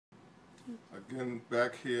Again,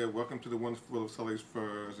 back here. Welcome to the wonderful world of Seleh's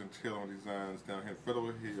Furs and Tailoring Designs down here in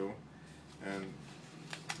Federal Hill. And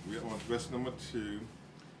we're on dress number 2,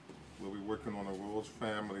 where we're working on a Rose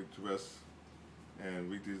family dress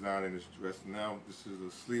and redesigning this dress. Now, this is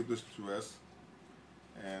a sleeveless dress,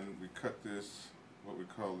 and we cut this, what we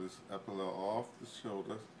call this epaulette, off the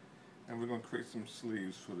shoulder, and we're going to create some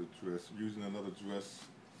sleeves for the dress using another dress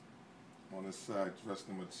on this side, dress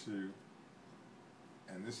number 2.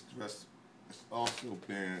 And this dress is also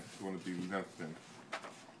going to be lengthened.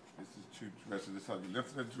 This is 2 dresses. This is how you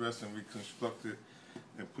lengthen the dress and reconstruct it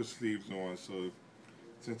and put sleeves on. So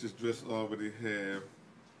since this dress already have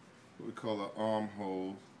what we call an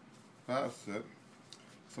armhole bicep,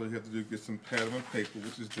 so you have to do get some pattern paper,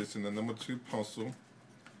 which is this, in the number 2 pencil,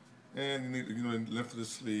 and you need to lengthen the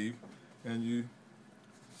sleeve, and you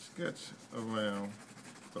sketch around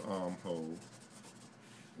the armhole.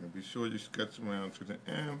 And be sure you sketch around to the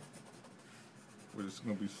end where it's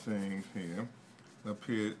going to be seamed here. And up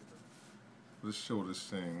here where the shoulder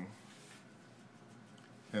seam.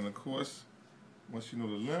 And of course, once you know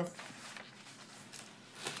the length,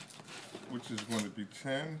 which is going to be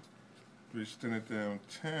 10, we extend it down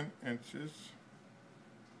 10 inches.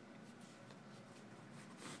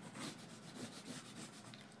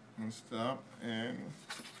 And stop, and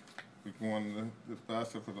we go on the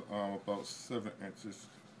bicep of the arm about 7 inches,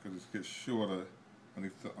 because it gets shorter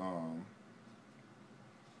underneath the arm.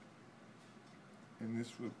 And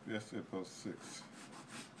this would be, I say, about 6.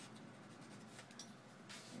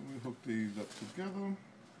 And we hook these up together.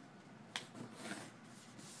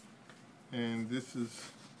 And this is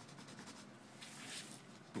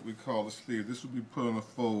what we call the sleeve. This will be put on a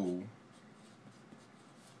fold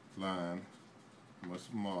line,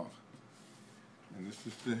 must mark. And this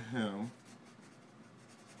is the hem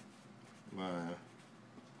line.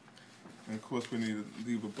 And of course we need to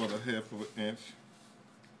leave about 1/2 inch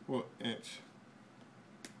or inch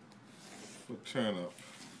for turn up.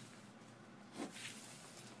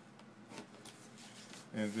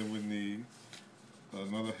 And then we need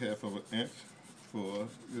another 1/2 inch for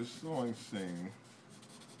your sewing seam.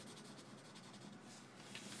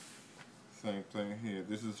 Same thing here.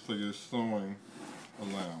 This is for your sewing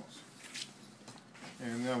allowance.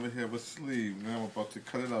 And now we have a sleeve. Now I'm about to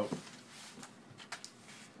cut it out.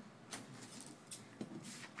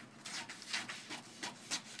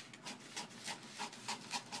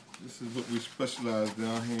 This is what we specialize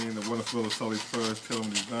down here in the wonderful Seleh's Furs Tailoring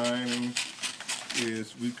Design,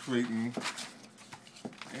 is recreating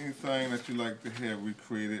anything that you like to have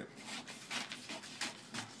recreated.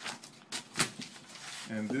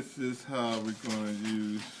 And this is how we're going to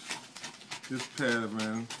use this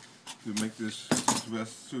pattern to make this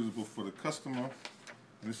dress suitable for the customer.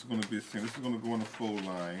 And this is going to be a seam. This is going to go on a fold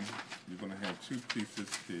line. You're going to have 2 pieces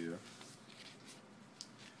here.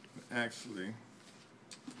 And actually,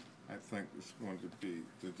 I think it's going to be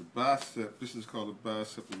the bicep. This is called the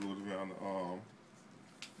bicep that goes around the arm,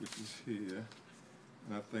 which is here.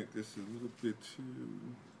 And I think this is a little bit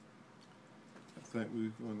too. I think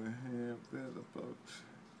we're going to have that about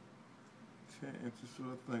 10 inches. So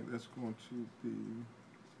I think that's going to be.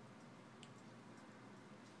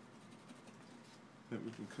 I think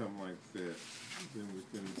we can come like that. Then we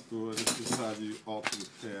can go. This is how you alter the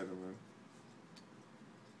pattern.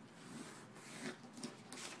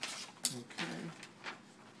 Okay.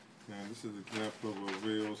 Now this is an example of a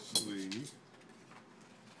real sleeve.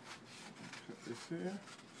 Cut this here.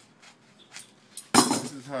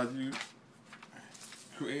 This is how you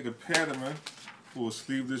create a pattern for a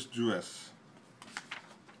sleeveless dress.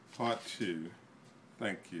 Part 2.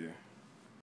 Thank you.